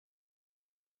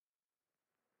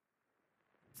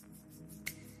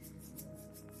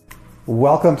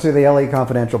Welcome to the LA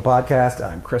Confidential Podcast.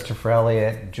 I'm Christopher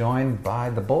Elliott, joined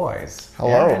by the boys.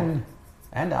 Hello.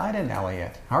 And Aiden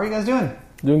Elliott. How are you guys doing?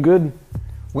 Doing good.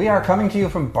 We are coming to you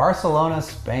from Barcelona,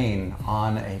 Spain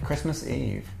on a Christmas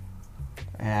Eve.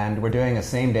 And we're doing a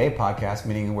same-day podcast,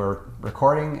 meaning we're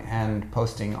recording and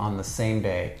posting on the same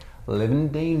day. Living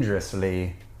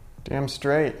dangerously. Damn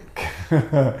straight.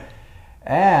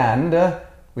 And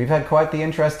we've had quite the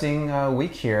interesting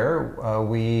week here.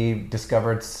 We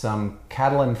discovered some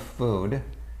Catalan food,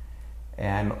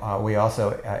 and we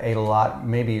also ate a lot,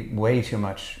 maybe way too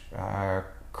much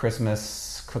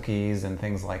Christmas cookies and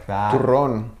things like that.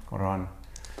 Turron.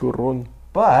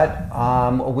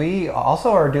 But we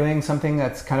also are doing something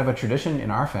that's kind of a tradition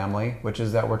in our family, which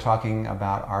is that we're talking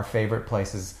about our favorite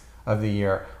places of the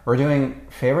year. We're doing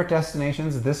favorite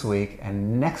destinations this week,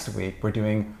 and next week we're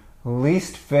doing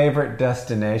least favorite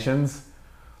destinations.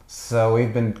 So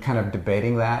we've been kind of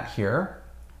debating that here.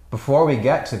 Before we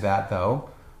get to that, though,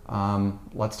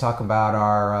 let's talk about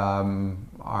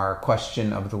our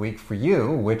question of the week for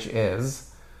you, which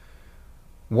is,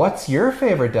 what's your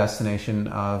favorite destination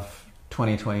of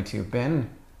 2022 been,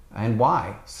 and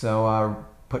why? So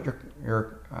put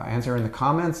your answer in the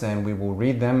comments, and we will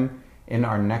read them in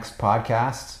our next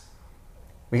podcast.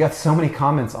 We got so many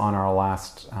comments on our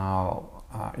last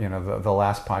the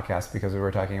last podcast because we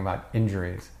were talking about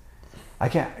injuries.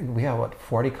 We have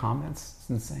 40 comments? It's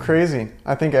insane. Crazy.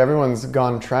 I think everyone's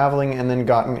gone traveling and then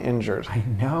gotten injured. I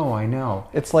know.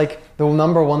 It's like the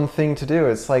number one thing to do.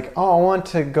 It's like, I want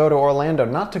to go to Orlando,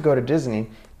 not to go to Disney,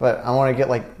 but I want to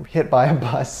get hit by a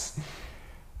bus.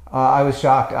 I was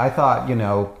shocked. I thought,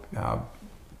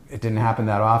 it didn't happen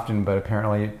that often, but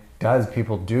apparently it does.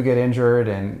 People do get injured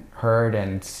and hurt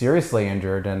and seriously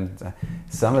injured, and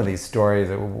some of these stories,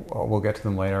 we'll get to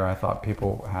them later, I thought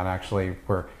people had actually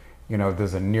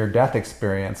there's a near-death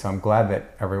experience, so I'm glad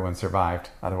that everyone survived.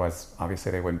 Otherwise,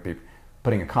 obviously, they wouldn't be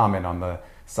putting a comment on the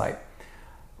site.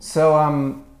 So,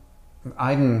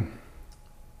 Aiden,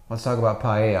 let's talk about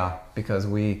paella, because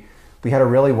we had a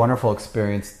really wonderful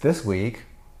experience this week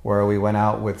where we went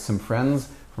out with some friends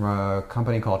from a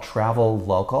company called Travel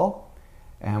Local,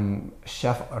 and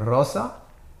Chef Rosa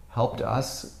helped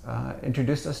us,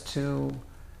 introduced us to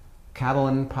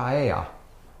Catalan paella,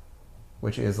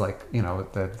 which is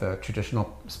the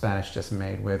traditional Spanish dish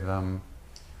made with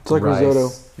it's like rice. Risotto.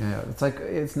 Yeah,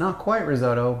 it's not quite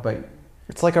risotto, but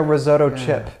it's like a risotto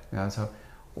chip. Yeah. So,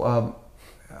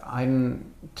 Aiden,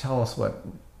 tell us what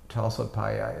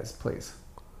paella is, please.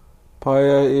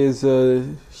 Paella is a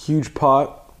huge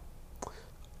pot,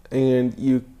 and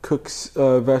you cook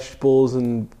vegetables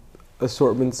and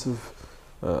assortments of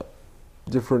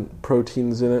different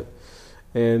proteins in it,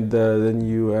 and then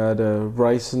you add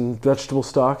rice and vegetable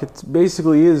stock. It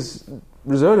basically is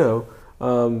risotto,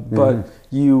 but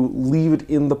you leave it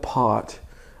in the pot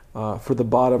for the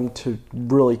bottom to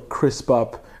really crisp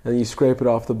up, and you scrape it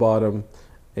off the bottom,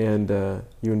 and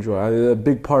you enjoy. A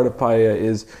big part of paella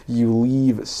is you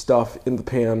leave stuff in the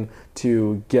pan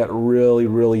to get really,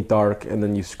 really dark, and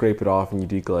then you scrape it off and you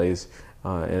deglaze,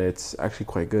 and it's actually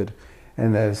quite good.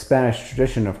 And the Spanish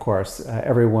tradition, of course,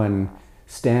 everyone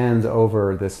stands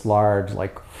over this large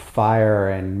fire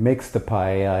and makes the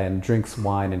paella and drinks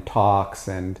wine and talks,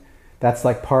 and that's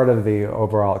part of the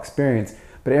overall experience.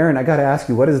 But Aaron, I got to ask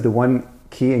you, what is the one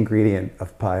key ingredient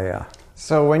of paella?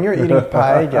 So when you're eating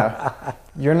paella,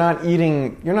 you're not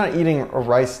eating a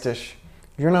rice dish.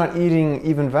 You're not eating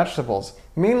even vegetables.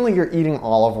 Mainly you're eating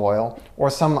olive oil or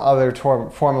some other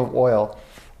form of oil.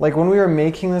 Like when we were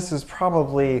making this, it was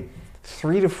probably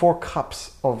 3 to 4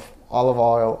 cups of olive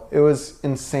oil. It was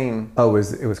insane. Oh,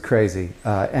 it was crazy.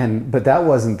 But that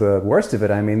wasn't the worst of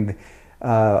it. I mean,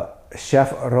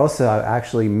 Chef Rosa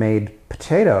actually made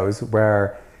potatoes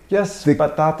where yes,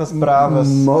 patatas bravas.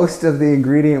 Most of the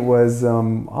ingredient was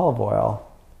olive oil.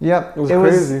 Yep, it was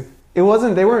crazy. It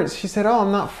wasn't. They weren't. She said, "Oh,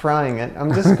 I'm not frying it. I'm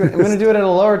going to do it at a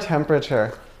lower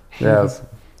temperature." Yes.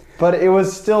 But it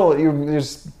was still, you're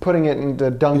just putting it into,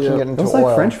 dunking it into oil. It was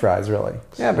like French fries, really.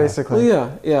 Yeah, basically.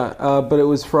 Yeah. But it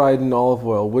was fried in olive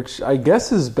oil, which I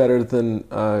guess is better than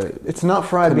it's not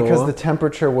fried canola. Because the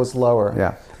temperature was lower.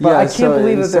 Yeah. But I can't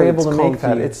believe that they're able to make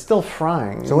that. It's still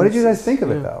frying. So what did you guys think of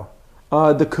it, though?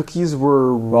 The cookies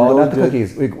were not the good.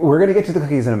 Cookies. We're going to get to the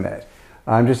cookies in a minute.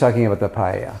 I'm just talking about the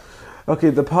paella.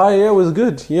 Okay, the paella was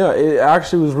good. Yeah, it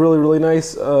actually was really, really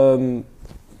nice. There's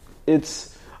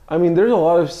a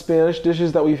lot of Spanish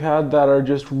dishes that we've had that are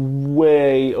just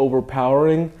way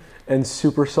overpowering and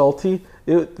super salty.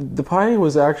 The paella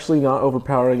was actually not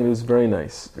overpowering, and it was very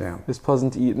nice. Yeah. It was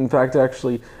pleasant to eat. In fact,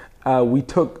 actually, we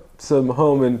took some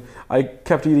home, and I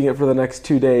kept eating it for the next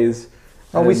 2 days.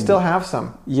 Oh, we And- still have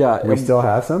some. Yeah, We still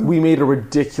have some? We made a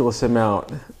ridiculous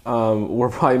amount. We're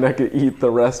probably not going to eat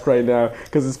the rest right now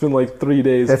because it's been like 3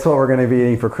 days. That's what we're going to be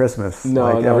eating for Christmas. No,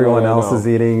 like no, everyone no, else no. is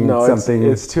eating No, something.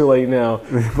 It's too late now.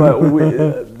 But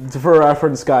for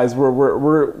reference, guys,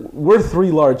 we're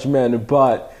 3 large men.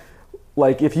 But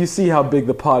like, if you see how big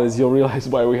the pot is, you'll realize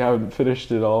why we haven't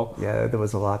finished it all. Yeah, there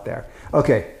was a lot there.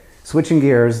 Okay, switching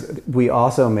gears, we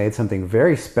also made something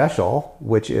very special,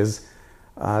 which is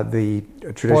the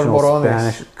traditional Polvorones.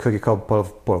 Spanish cookie called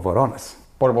polvorones.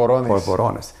 Polvorones.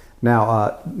 Polvorones.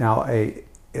 Now,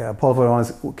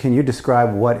 polvorones. Can you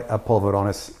describe what a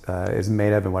polvorones is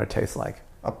made of and what it tastes like?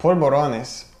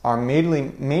 Polvorones are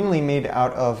mainly made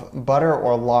out of butter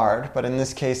or lard, but in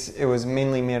this case, it was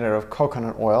mainly made out of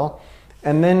coconut oil.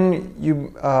 And then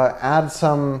you add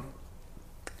some,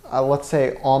 let's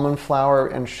say, almond flour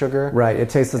and sugar. Right. It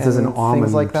tastes as an And almond.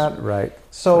 things like that. Right.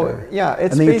 So yeah,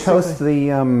 it's and then you basically- toast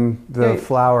the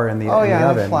flour in the Oh in yeah, the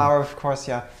and oven. the flour, of course.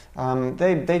 Yeah,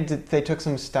 they took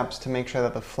some steps to make sure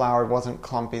that the flour wasn't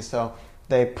clumpy, so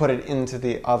they put it into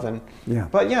the oven. Yeah.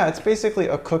 But yeah, it's basically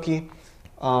a cookie,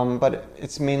 but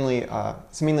it's mainly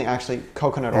actually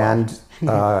coconut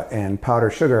oil. and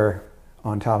powdered sugar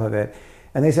on top of it.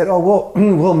 And they said, "Oh,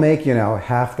 we'll make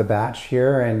half the batch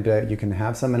here, and you can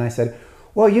have some." And I said,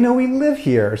 "Well, we live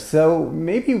here, so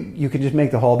maybe you could just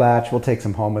make the whole batch. We'll take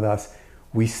some home with us."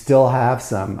 We still have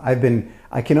some.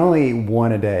 I can only eat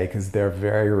one a day because they're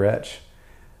very rich,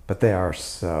 but they are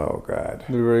so good.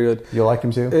 They're very good. You like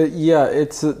them too? Yeah,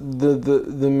 it's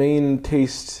the main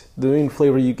taste, the main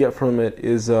flavor you get from it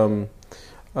is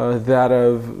that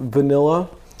of vanilla,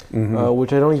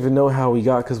 which I don't even know how we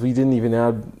got because we didn't even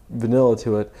add vanilla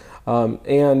to it,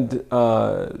 and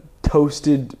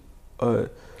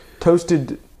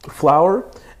toasted flour,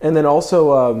 and then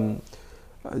also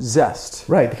zest.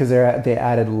 Right, because they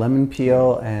added lemon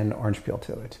peel and orange peel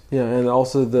to it. Yeah, and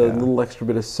also the Yeah. little extra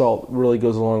bit of salt really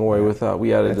goes a long way with that.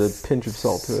 We added It's a pinch of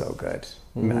salt to it. So good.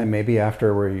 Maybe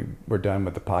after we're done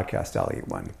with the podcast, I'll eat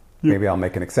one. Maybe I'll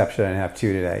make an exception and have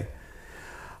 2 today.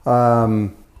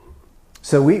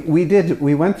 So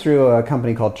we went through a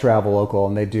company called Travel Local,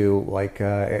 and they do like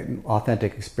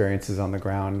authentic experiences on the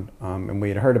ground. And we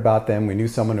had heard about them. We knew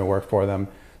someone who worked for them,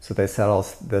 so they set all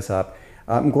this up.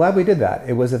 I'm glad we did that.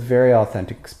 It was a very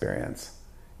authentic experience.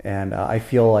 And I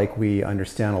feel like we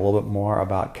understand a little bit more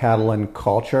about Catalan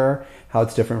culture, how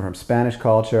it's different from Spanish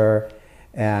culture.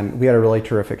 And we had a really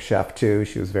terrific chef too.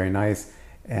 She was very nice,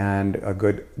 and a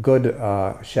good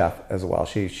chef as well.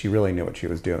 She really knew what she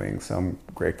was doing, so I'm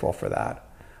grateful for that.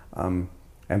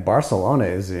 And Barcelona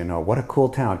is, what a cool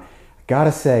town.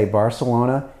 Gotta say,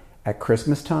 Barcelona at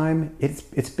Christmas time,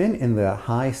 it's been in the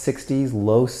high 60s,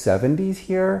 low 70s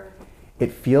here.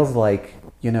 It feels like,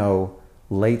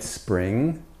 late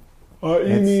spring. You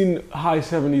mean high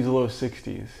 70s, low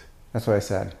 60s? That's what I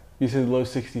said. You said low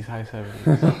 60s, high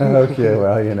 70s. Okay,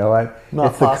 well, you know what?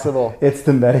 Not possible. It's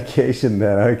the medication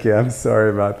then. Okay, I'm sorry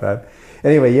about that.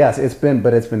 Anyway, yes, it's been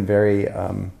very,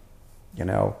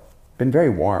 been very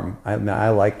warm. I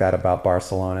like that about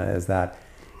Barcelona is that,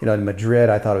 in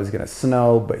Madrid, I thought it was going to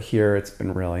snow, but here it's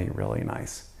been really, really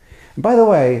nice. And by the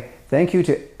way, thank you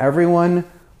to everyone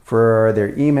for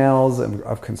their emails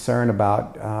of concern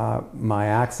about my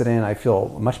accident. I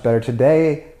feel much better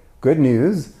today. Good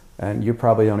news. And you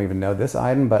probably don't even know this,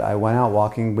 Aiden, but I went out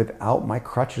walking without my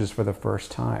crutches for the first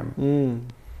time.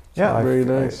 Yeah, very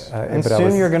nice. And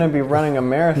soon you're going to be running a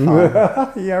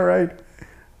marathon. Yeah, right.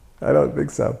 I don't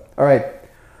think so. All right.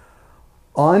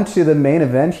 On to the main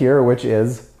event here, which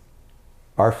is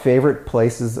our favorite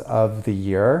places of the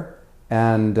year.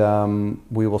 And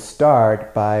we will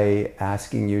start by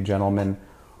asking you, gentlemen,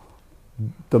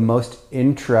 the most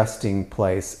interesting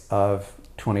place of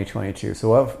 2022.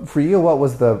 So for you, what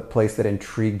was the place that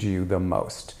intrigued you the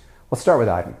most? We'll start with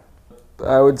Aiden.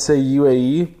 I would say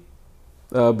UAE,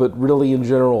 but really in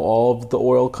general, all of the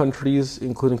oil countries,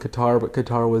 including Qatar, but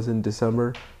Qatar was in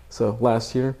December, so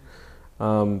last year.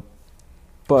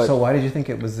 But So why did you think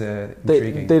it was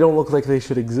intriguing? they don't look like they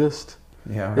should exist.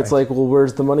 Yeah, right. It's like, well,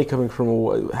 where's the money coming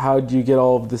from? How do you get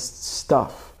all of this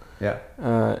stuff? Yeah.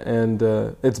 And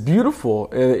it's beautiful.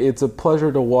 It's a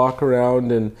pleasure to walk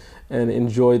around and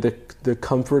enjoy the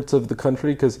comforts of the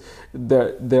country because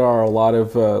there are a lot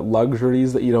of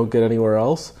luxuries that you don't get anywhere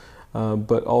else.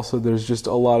 But also there's just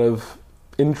a lot of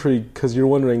intrigue because you're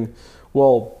wondering,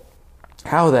 well,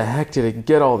 how the heck did it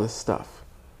get all this stuff?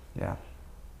 Yeah,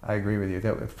 I agree with you.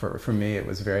 That for me, it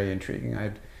was very intriguing.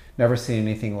 I'd never seen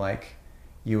anything like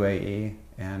UAE,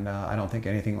 and I don't think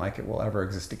anything like it will ever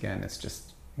exist again. It's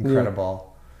just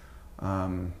incredible. How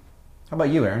about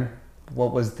you, Aaron?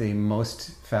 what was the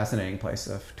most fascinating place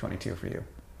of 22 for you?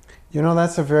 You know,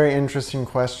 that's a very interesting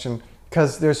question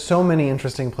because there's so many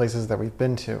interesting places that we've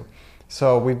been to.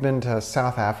 So we've been to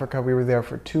South Africa. We were there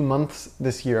for 2 months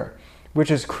this year,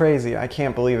 which is crazy. I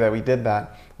can't believe that we did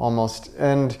that almost.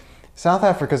 And South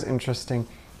Africa's interesting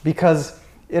because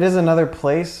it is another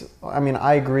place. I mean,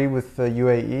 I agree with the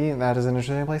UAE, that is an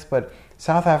interesting place, but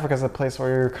South Africa is a place where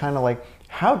you're kind of like,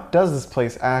 how does this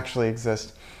place actually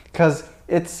exist? Because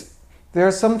there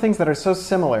are some things that are so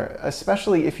similar,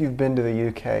 especially if you've been to the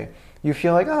UK. You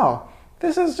feel like, oh,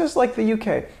 this is just like the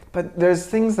UK. But there's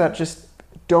things that just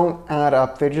don't add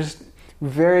up. They're just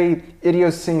very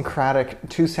idiosyncratic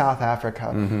to South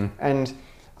Africa. Mm-hmm. And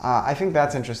I think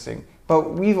that's interesting.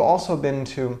 But we've also been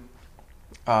to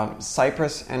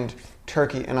Cyprus and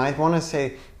Turkey. And I want to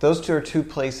say those two are two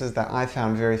places that I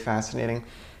found very fascinating.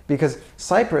 Because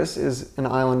Cyprus is an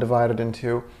island divided in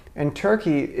two. And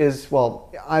Turkey is,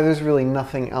 well, there's really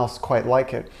nothing else quite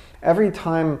like it.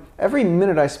 Every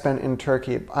minute I spent in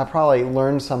Turkey, I probably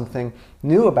learned something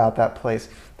new about that place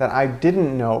that I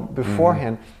didn't know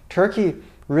beforehand. Turkey,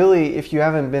 really, if you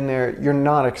haven't been there, you're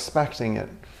not expecting it.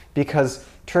 Because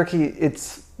Turkey,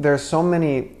 there are so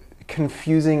many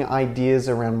confusing ideas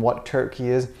around what Turkey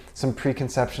is, some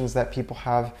preconceptions that people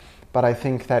have. But I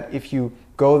think that if you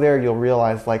go there, you'll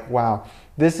realize, like, wow,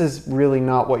 this is really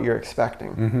not what you're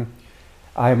expecting. Mm-hmm.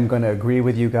 I'm going to agree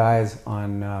with you guys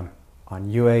on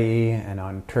UAE and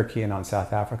on Turkey and on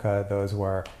South Africa. Those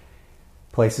were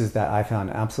places that I found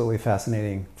absolutely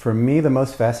fascinating. For me, the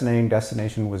most fascinating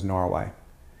destination was Norway.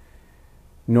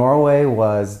 Norway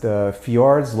the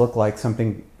fjords looked like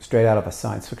something straight out of a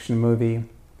science fiction movie.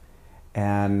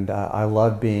 And I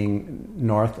loved being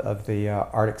north of the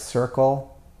Arctic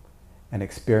Circle and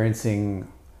experiencing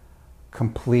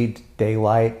complete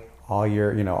daylight all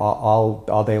year,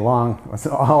 all day long,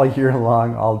 all year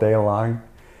long, all day long.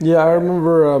 Yeah, I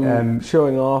remember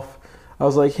showing off. I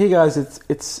was like, "Hey guys,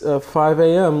 it's 5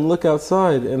 a.m. Look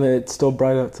outside," and then it's still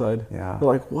bright outside. Yeah, they're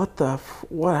like, "What?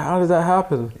 How did that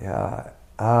happen?" Yeah,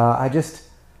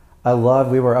 I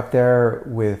love. We were up there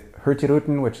with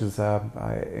Hurtigruten, which is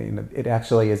it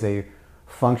actually is a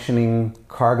functioning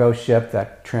cargo ship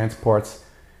that transports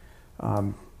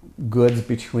goods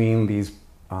between these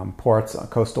ports,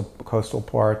 coastal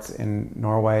ports in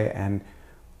Norway, and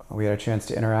we had a chance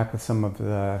to interact with some of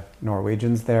the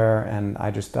Norwegians there, and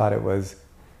I just thought it was,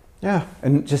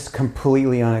 and just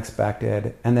completely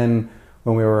unexpected. And then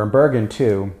when we were in Bergen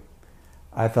too,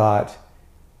 I thought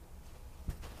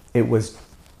it was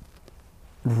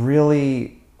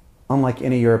really unlike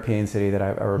any European city that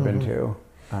I've ever been to.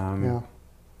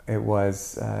 It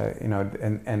was,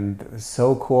 and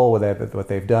so cool with what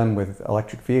they've done with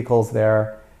electric vehicles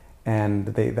there, and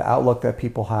the outlook that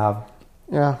people have.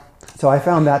 Yeah. So I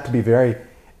found that to be very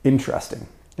interesting.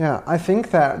 Yeah, I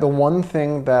think that the one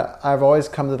thing that I've always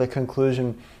come to the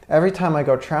conclusion every time I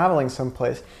go traveling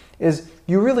someplace is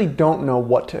you really don't know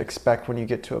what to expect when you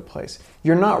get to a place.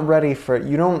 You're not ready for it.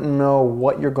 You don't know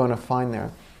what you're going to find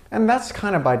there. And that's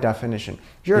kind of by definition.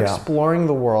 You're exploring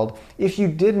the world. If you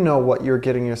did know what you're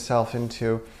getting yourself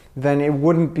into, then it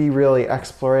wouldn't be really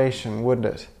exploration, would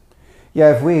it?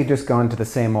 Yeah, if we had just gone to the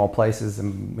same old places,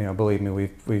 and believe me,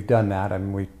 we've done that. I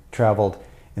mean, we traveled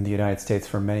in the United States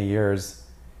for many years.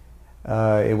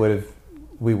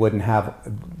 We wouldn't have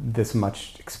this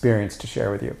much experience to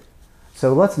share with you.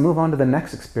 So let's move on to the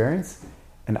next experience.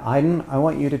 And Aiden, I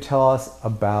want you to tell us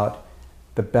about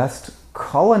the best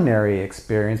culinary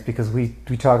experience, because we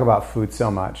talk about food so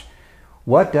much.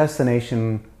 What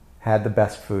destination had the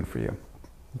best food for you?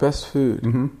 Best food?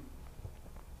 Mm-hmm.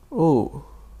 Oh.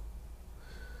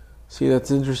 See,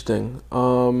 that's interesting.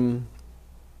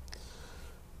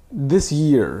 This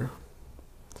year,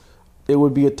 it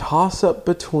would be a toss-up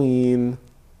between...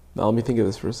 Now, let me think of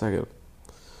this for a second.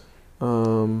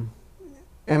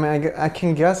 I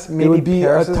can guess maybe it would be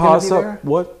Paris a is going to be there? toss-up.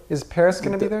 What? Is Paris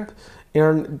going to be there?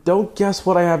 Aaron, don't guess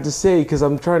what I have to say because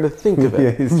I'm trying to think of it.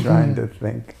 Yeah, he's trying to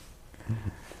think.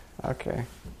 Okay.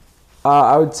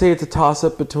 I would say it's a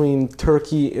toss-up between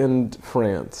Turkey and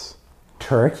France.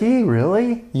 Turkey?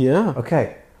 Really? Yeah.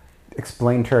 Okay.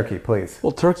 Explain Turkey, please.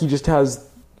 Well, Turkey just has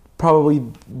probably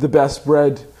the best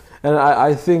bread. And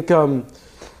I think people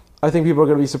are going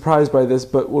to be surprised by this,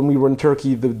 but when we were in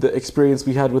Turkey, the experience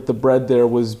we had with the bread there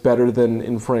was better than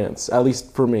in France, at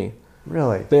least for me.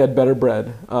 Really? They had better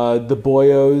bread. The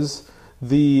boyos,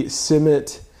 the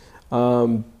simit,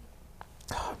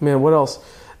 what else?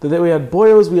 We had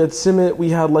boyos, we had simit, we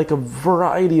had like a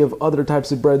variety of other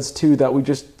types of breads too that we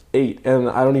just ate, and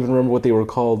I don't even remember what they were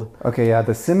called. Okay, yeah,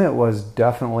 the simit was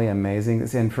definitely amazing.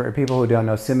 And for people who don't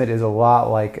know, simit is a lot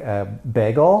like a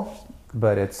bagel.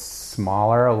 but it's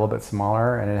smaller, a little bit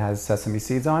smaller, and it has sesame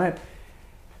seeds on it.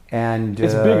 And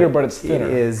It's bigger, but it's thinner.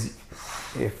 It is,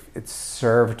 if it's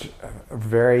served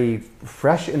very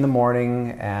fresh in the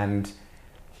morning, and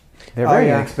they're very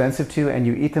inexpensive too, and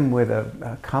you eat them with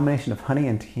a combination of honey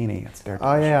and tahini. It's very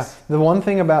delicious. Oh yeah. The one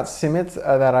thing about simit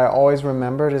that I always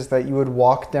remembered is that you would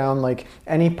walk down like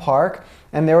any park,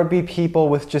 and there would be people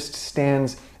with just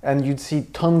stands, and you'd see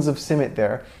tons of simit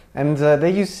there. And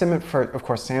they use simit for, of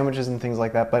course, sandwiches and things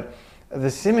like that. But the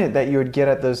simit that you would get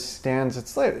at those stands,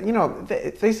 it's like, you know,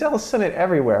 they sell simit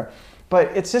everywhere.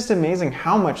 But it's just amazing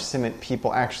how much simit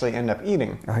people actually end up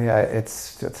eating. Oh yeah,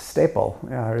 it's a staple.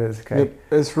 Yeah, it is. Okay. Yep,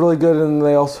 it's really good, and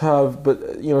they also have,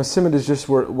 but you know, simit is just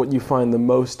what you find the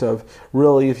most of.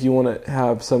 Really, if you want to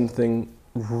have something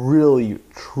really,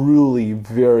 truly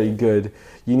very good,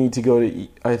 you need to go to,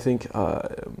 I think,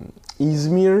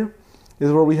 Izmir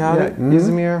is where we had it.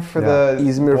 Izmir for the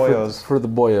Izmir boyos. for the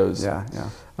boyos. Yeah, yeah.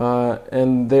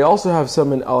 And they also have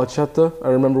some in Alacheta. I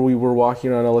remember we were walking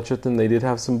around Alacheta, and they did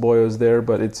have some boyos there,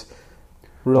 but it's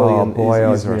really in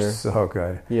boyos Izmir. are so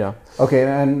good. Yeah. Okay,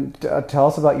 and tell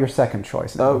us about your second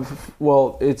choice. Now.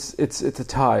 Well, it's a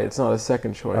tie. It's not a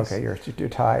second choice. Okay, your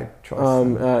tie choice.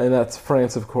 And that's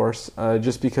France, of course.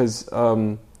 Just because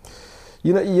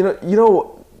you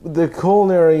know the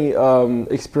culinary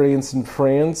experience in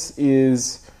France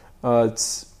is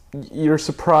you're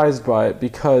surprised by it,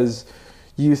 because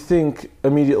you think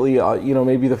immediately,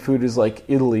 maybe the food is like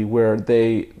Italy, where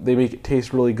they make it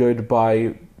taste really good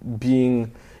by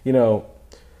being,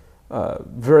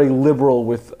 very liberal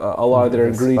with a lot of their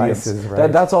ingredients. Spices,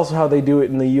 right? That's also how they do it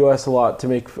in the U.S. a lot to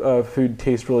make food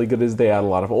taste really good. Is they add a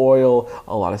lot of oil,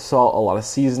 a lot of salt, a lot of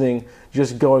seasoning,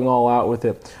 just going all out with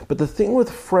it. But the thing with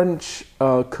French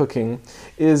cooking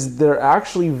is they're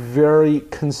actually very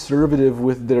conservative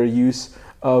with their use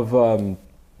of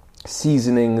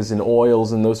seasonings and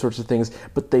oils and those sorts of things,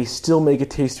 but they still make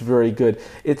it taste very good.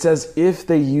 It's as if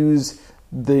they use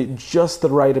just the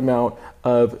right amount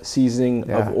of seasoning,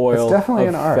 of oil, it's definitely of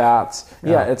an art. fats.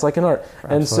 Yeah, it's like an art.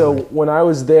 Absolutely. And so when I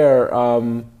was there,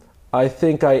 I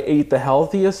think I ate the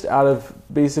healthiest out of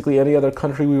basically any other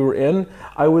country we were in.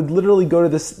 I would literally go to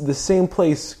the same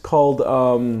place called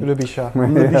Le Bichat. Le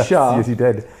Bichat. Yes, you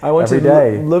did. I went every to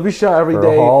day. Le Bichat every for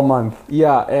day. a whole month.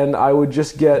 Yeah, and I would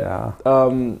just get Yeah.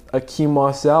 a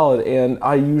quinoa salad, and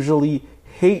I usually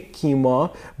hate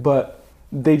quinoa, but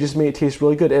they just made it taste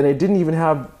really good, and it didn't even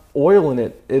have oil in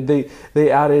it. They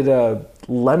added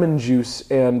lemon juice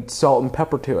and salt and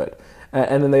pepper to it.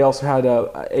 And then they also had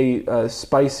a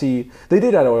spicy. They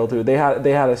did add oil to it. They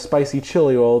had a spicy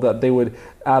chili oil that they would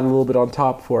add a little bit on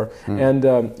top for, and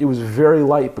it was very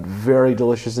light but very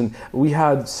delicious. And we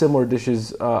had similar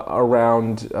dishes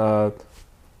around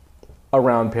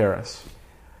Paris.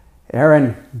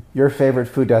 Aaron, your favorite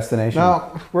food destination?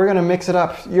 No, we're gonna mix it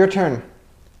up. Your turn.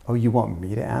 Oh, you want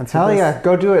me to answer Hell this? yeah,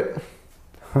 go do it.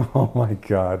 Oh my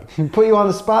God. Put you on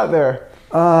the spot there.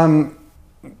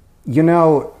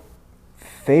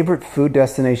 Favorite food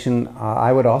destination,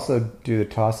 I would also do the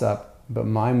toss-up, but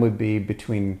mine would be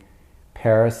between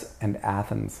Paris and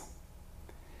Athens.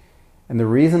 And the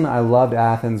reason I loved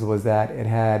Athens was that it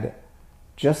had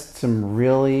just some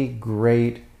really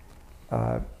great,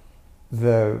 the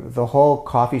whole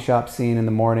coffee shop scene in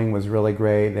the morning was really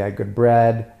great. They had good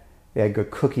bread, they had good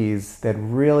cookies.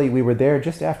 We were there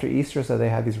just after Easter, so they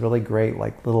had these really great,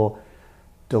 like little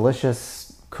delicious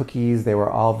cookies. They were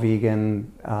all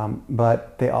vegan,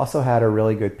 but they also had a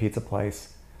really good pizza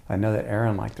place. I know that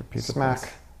Aaron liked their pizza place.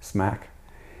 Smack.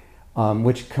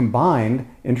 Which combined,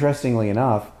 interestingly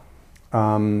enough,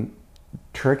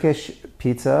 Turkish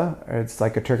pizza. It's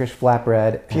like a Turkish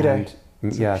flatbread. Pide.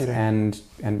 Yes, pide.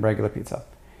 and regular pizza,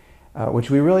 which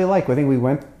we really like. I think we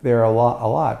went there a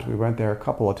lot. We went there a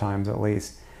couple of times at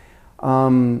least.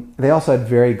 They also had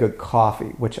very good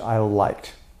coffee, which I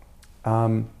liked.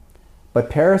 But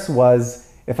Paris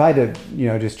was, if I had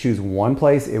to, just choose one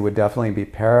place, it would definitely be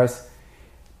Paris,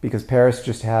 because Paris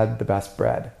just had the best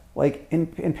bread. Like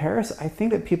in Paris, I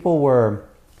think that people were,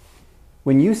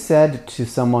 when you said to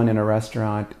someone in a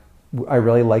restaurant, I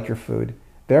really like your food,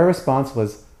 their response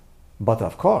was, but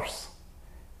of course,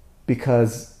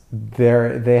 because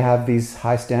they have these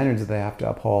high standards that they have to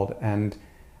uphold, and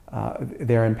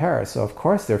they're in Paris, so of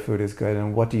course their food is good,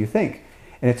 and what do you think?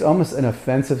 And it's almost an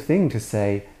offensive thing to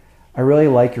say, I really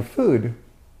like your food.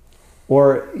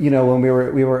 Or, when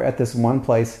we were at this one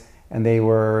place and they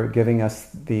were giving us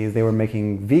they were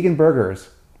making vegan burgers,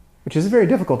 which is very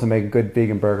difficult to make a good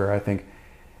vegan burger, I think.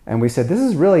 And we said, this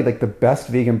is really like the best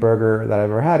vegan burger that I've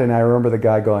ever had. And I remember the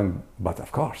guy going, but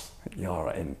of course, you're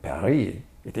in Paris.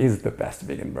 It is the best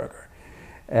vegan burger.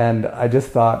 And I just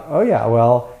thought, oh yeah,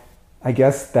 well, I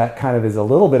guess that kind of is a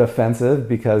little bit offensive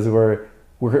because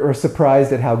we're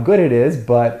surprised at how good it is,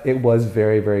 but it was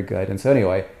very, very good. And so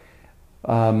anyway,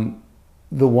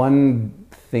 the one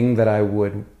thing that I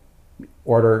would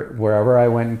order wherever I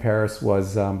went in Paris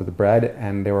was the bread,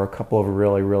 and there were a couple of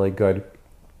really, really good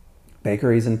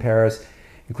bakeries in Paris,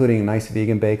 including a nice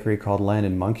vegan bakery called Land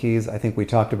and Monkeys. I think we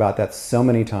talked about that so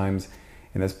many times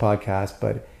in this podcast,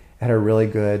 but it had a really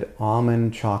good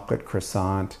almond chocolate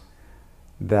croissant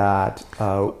that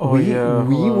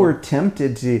we were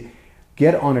tempted to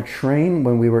get on a train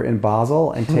when we were in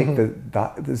Basel and take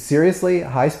the seriously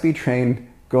high-speed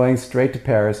train going straight to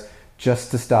Paris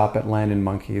just to stop at Land and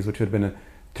Monkeys, which would have been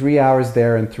 3 hours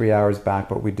there and 3 hours back,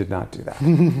 but we did not do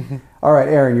that. All right,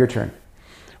 Aaron, your turn.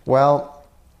 Well,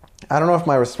 I don't know if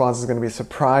my response is going to be a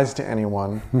surprise to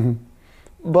anyone,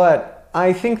 but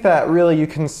I think that really you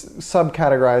can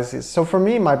subcategorize these. So for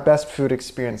me, my best food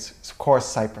experience is, of course,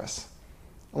 Cyprus.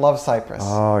 I love Cyprus.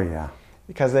 Oh, yeah.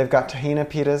 Because they've got tahina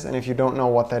pitas, and if you don't know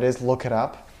what that is, look it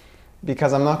up.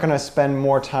 Because I'm not going to spend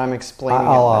more time explaining it.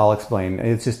 I'll explain.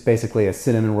 It's just basically a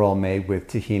cinnamon roll made with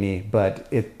tahini, but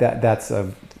that's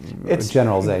a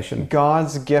generalization.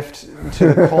 God's gift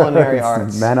to the culinary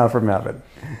arts. Manna from heaven.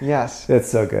 Yes. It's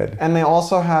so good. And they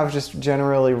also have just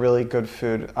generally really good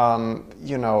food.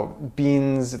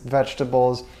 Beans,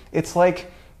 vegetables. It's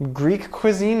like Greek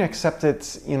cuisine, except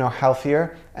it's,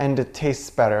 healthier and it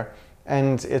tastes better.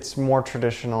 And it's more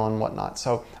traditional and whatnot.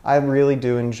 So I really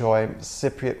do enjoy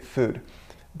Cypriot food.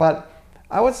 But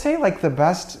I would say like the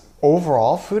best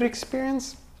overall food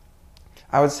experience,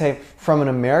 I would say from an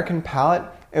American palate,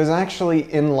 it was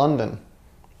actually in London.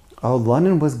 Oh,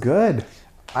 London was good.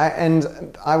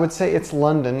 I would say it's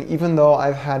London, even though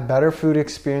I've had better food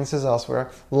experiences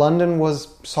elsewhere. London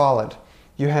was solid.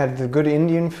 You had the good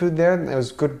Indian food there. It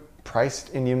was good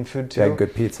priced Indian food too. You had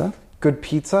good pizza. Good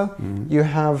pizza. Mm-hmm. You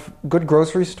have good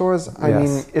grocery stores.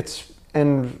 It's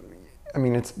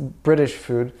British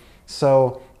food.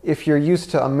 So if you're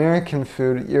used to American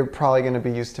food, you're probably going to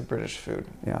be used to British food.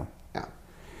 Yeah. Yeah.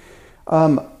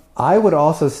 I would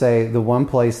also say the one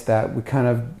place that we kind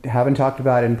of haven't talked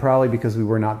about, and probably because we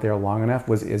were not there long enough,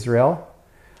 was Israel.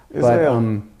 But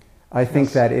I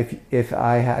think that if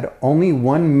I had only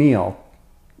one meal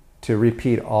to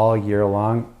repeat all year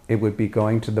long, it would be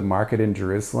going to the market in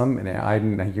Jerusalem,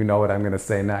 and you know what I'm going to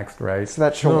say next, right? It's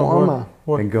that shawarma.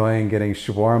 And going and getting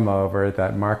shawarma over at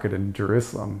that market in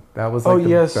Jerusalem. That was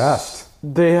the best.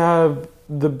 They have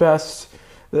the best.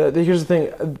 Here's the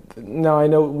thing. Now I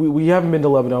know we haven't been to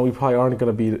Lebanon. We probably aren't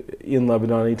going to be in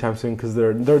Lebanon anytime soon because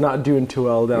they're not doing too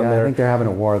well down there. I think they're having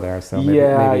a war there, so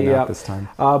maybe not this time.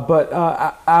 But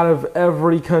out of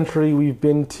every country we've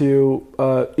been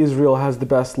to, Israel has the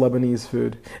best Lebanese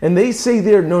food. And they say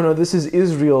no, this is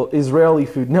Israeli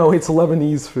food. No, it's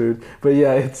Lebanese food. But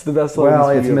yeah, it's the best Lebanese food. Well,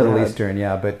 it's Middle Eastern,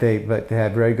 yeah, but they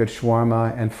had very good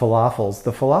shawarma and falafels.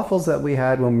 The falafels that we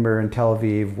had when we were in Tel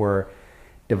Aviv were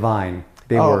divine.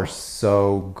 They were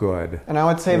so good. And I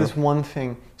would say this one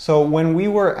thing. So when we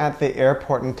were at the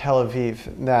airport in Tel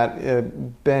Aviv,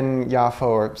 that Ben Yaffo,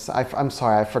 or I'm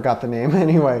sorry, I forgot the name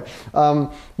anyway. When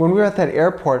we were at that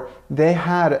airport, they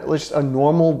had just a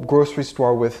normal grocery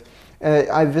store with,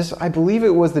 I believe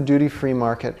it was the duty-free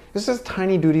market. This is a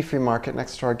tiny duty-free market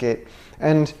next to our gate.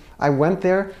 And I went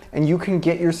there, and you can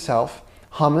get yourself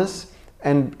hummus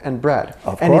and bread.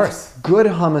 Of course. And it's good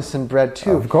hummus and bread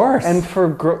too. Of course. And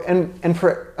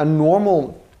for a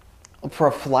normal, for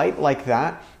a flight like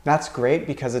that, that's great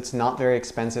because it's not very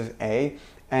expensive, A,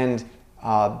 and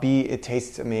B, it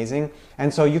tastes amazing.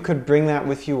 And so you could bring that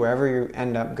with you wherever you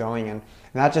end up going. And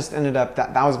that just ended up,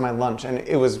 that was my lunch. And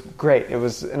it was great. It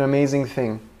was an amazing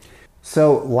thing.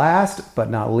 So last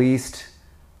but not least,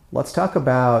 let's talk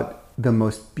about the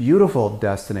most beautiful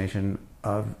destination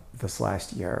of this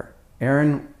last year.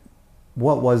 Aaron,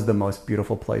 what was the most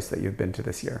beautiful place that you've been to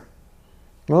this year?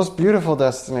 Most beautiful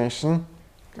destination?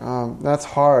 That's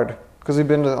hard because we've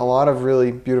been to a lot of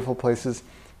really beautiful places.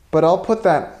 But I'll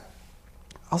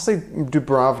say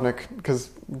Dubrovnik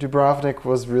because Dubrovnik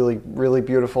was really, really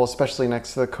beautiful, especially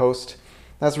next to the coast.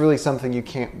 That's really something you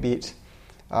can't beat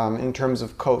in terms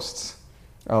of coasts.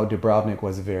 Oh, Dubrovnik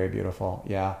was very beautiful,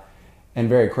 yeah. And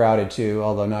very crowded too,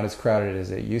 although not as crowded as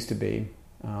it used to be.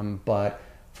 But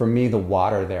for me, the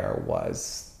water there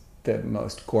was the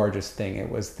most gorgeous thing. It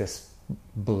was this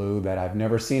blue that I've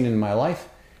never seen in my life,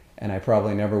 and I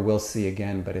probably never will see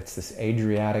again, but it's this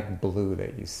Adriatic blue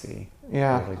that you see.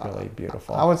 Yeah. Really, really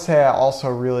beautiful. I would say I also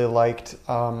really liked,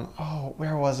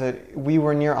 where was it? We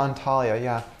were near Antalya,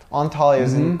 yeah. Antalya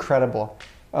is incredible.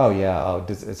 Oh, yeah.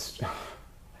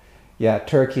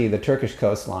 Turkey, the Turkish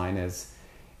coastline is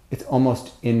it's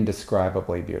almost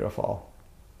indescribably beautiful.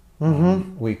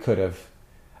 Mm-hmm. We could have,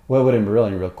 what would have been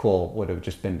really real cool would have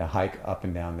just been to hike up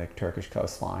and down the Turkish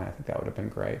coastline. I think that would have been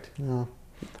great. Yeah.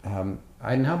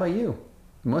 Aiden, how about you?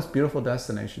 Most beautiful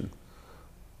destination?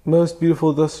 Most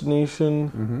beautiful destination.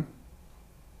 Mm-hmm.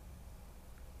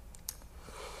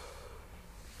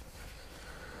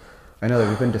 I know that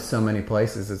we've been to so many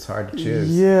places, it's hard to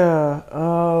choose. Yeah.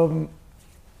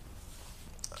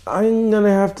 I'm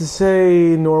gonna have to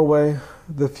say Norway.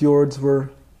 The fjords were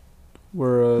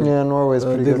Yeah, Norway's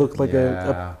pretty they good. looked like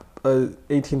Yeah. a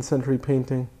 18th century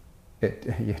painting.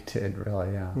 It did,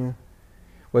 really, yeah. Yeah.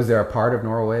 Was there a part of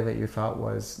Norway that you thought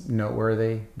was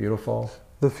noteworthy, beautiful?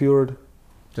 The fjord.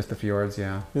 Just the fjords,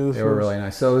 yeah. Yeah, the They were fjords. really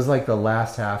nice. So it was like the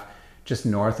last half, just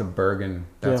north of Bergen.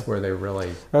 That's Yeah. where they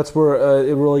really... That's where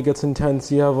it really gets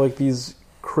intense. You have like these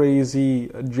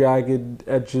crazy jagged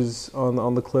edges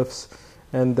on the cliffs,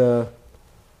 and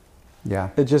Yeah.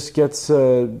 it just gets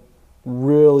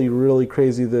really, really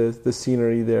crazy. The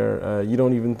scenery there. You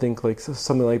don't even think like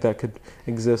something like that could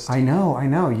exist. I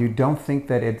know. You don't think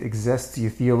that it exists.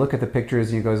 You look at the pictures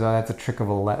and you go, oh, that's a trick of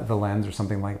the lens or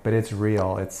something like, but it's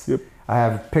real. Yep. I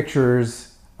have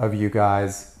pictures of you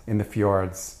guys in the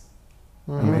fjords.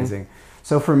 Mm-hmm. Amazing.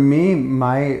 So for me,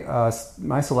 my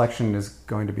selection is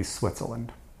going to be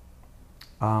Switzerland.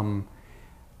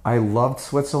 I loved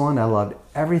Switzerland. I loved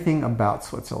everything about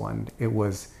Switzerland. It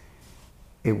was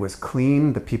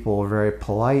clean. The people were very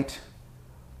polite,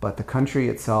 but the country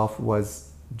itself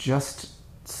was just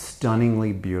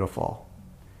stunningly beautiful.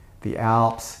 The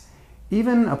Alps,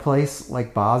 even a place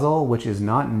like Basel, which is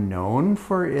not known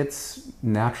for its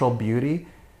natural beauty,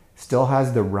 still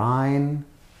has the Rhine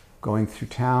going through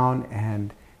town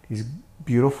and these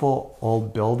beautiful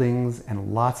old buildings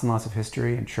and lots of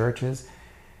history and churches.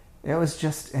 It was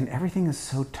just, and everything is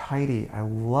so tidy. I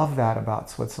love that about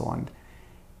Switzerland.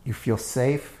 You feel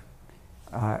safe.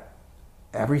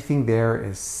 Everything there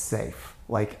is safe.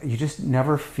 Like, you just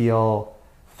never feel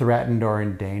threatened or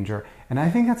in danger. And I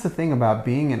think that's the thing about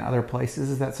being in other places,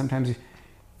 is that sometimes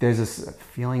there's this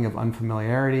feeling of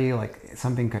unfamiliarity, like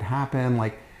something could happen.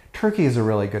 Like, Turkey is a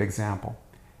really good example.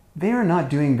 They are not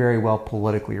doing very well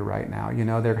politically right now. You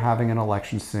know, they're having an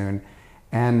election soon.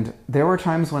 And there were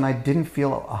times when I didn't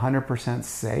feel 100%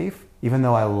 safe, even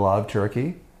though I love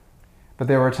Turkey. But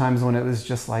there were times when it was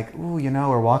just like, ooh, you know,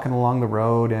 we're walking along the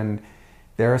road and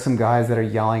there are some guys that are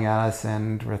yelling at us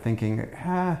and we're thinking,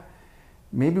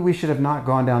 maybe we should have not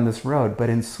gone down this road. But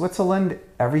in Switzerland,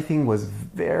 everything was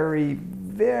very,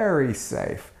 very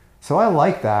safe. So I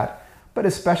like that. But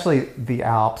especially the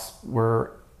Alps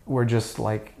were just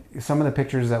like, some of the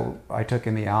pictures that I took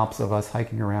in the Alps of us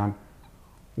hiking around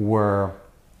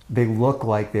they look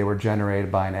like they were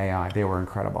generated by an AI. They were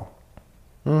incredible.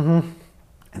 Mm-hmm.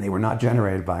 And they were not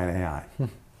generated by an AI.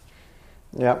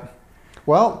 Yep.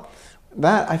 Well,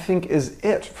 that I think is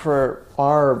it for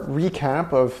our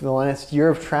recap of the last year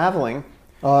of traveling.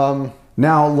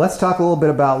 Now let's talk a little bit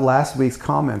about last week's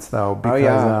comments, though,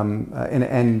 because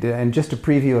and just a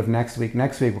preview of next week.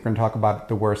 Next week we're going to talk about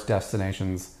the worst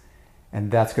destinations, and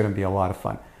that's going to be a lot of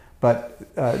fun. But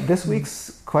this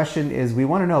week's question is, we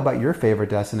want to know about your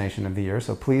favorite destination of the year.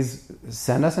 So please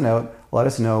send us a note. Let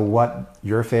us know what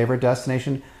your favorite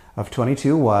destination of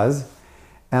 22 was.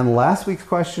 And last week's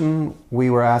question, we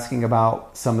were asking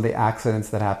about some of the accidents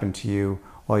that happened to you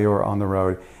while you were on the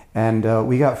road. And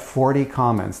we got 40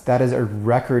 comments. That is a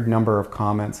record number of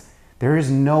comments. There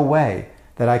is no way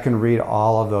that I can read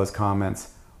all of those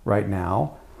comments right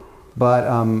now.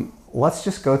 But let's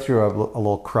just go through a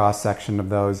little cross-section of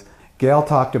those. Gail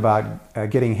talked about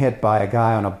getting hit by a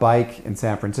guy on a bike in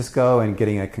San Francisco and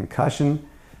getting a concussion.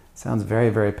 Sounds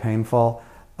very, very painful.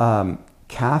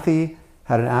 Kathy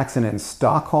had an accident in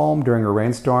Stockholm during a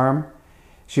rainstorm.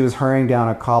 She was hurrying down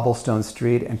a cobblestone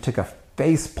street and took a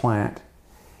face plant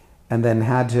and then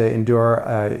had to endure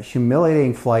a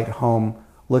humiliating flight home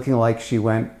looking like she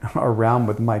went around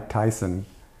with Mike Tyson,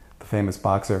 the famous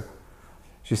boxer.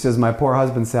 She says, my poor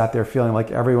husband sat there feeling like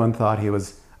everyone thought he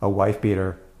was a wife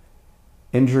beater.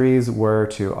 Injuries were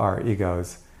to our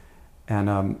egos. And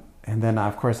then,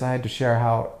 of course, I had to share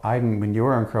how, Aiden, when you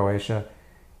were in Croatia,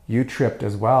 you tripped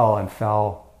as well and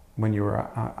fell when you were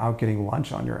out getting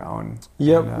lunch on your own.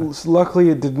 Yep. And, luckily,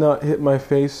 it did not hit my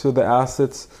face, so the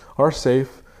assets are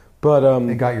safe. But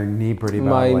it got your knee pretty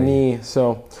badly. My knee,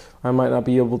 so I might not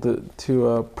be able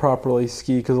to properly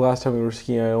ski, because last time we were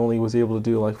skiing, I only was able to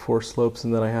do like 4 slopes,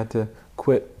 and then I had to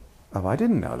quit. Oh, I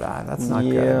didn't know that. That's not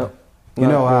good. Yeah.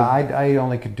 I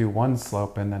only could do 1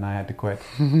 slope, and then I had to quit.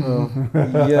 Yeah,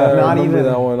 I remember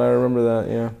that one. I remember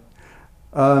that,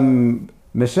 yeah.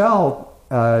 Michelle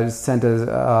sent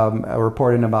a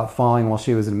report in about falling while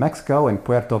she was in Mexico in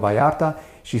Puerto Vallarta.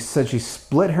 She said she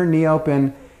split her knee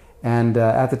open, and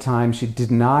at the time she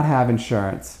did not have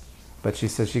insurance, but she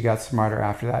said she got smarter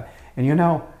after that. And you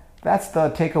know, that's the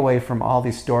takeaway from all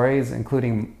these stories,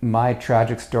 including my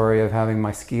tragic story of having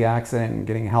my ski accident and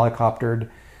getting helicoptered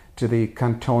to the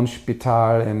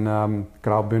Kantonsspital in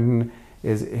Graubünden,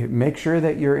 is make sure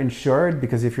that you're insured,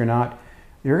 because if you're not,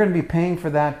 you're going to be paying for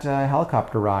that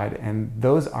helicopter ride, and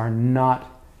those are not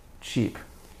cheap.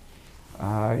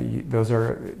 That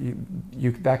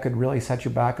could really set you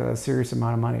back a serious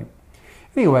amount of money.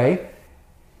 Anyway,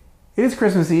 it is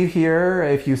Christmas Eve here.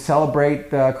 If you celebrate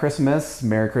Christmas,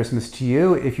 Merry Christmas to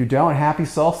you. If you don't, Happy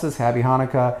Solstice, Happy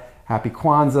Hanukkah, Happy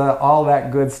Kwanzaa, all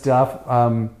that good stuff.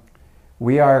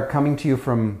 We are coming to you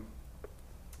from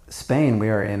Spain. We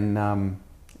are in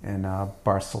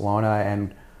Barcelona,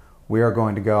 and we are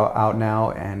going to go out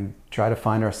now and try to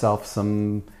find ourselves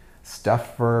some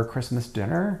stuff for Christmas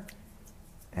dinner.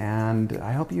 And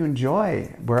I hope you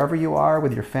enjoy wherever you are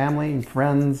with your family and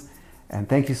friends. And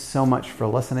thank you so much for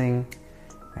listening.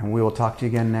 And we will talk to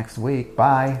you again next week.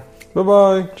 Bye.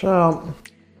 Bye-bye. Ciao.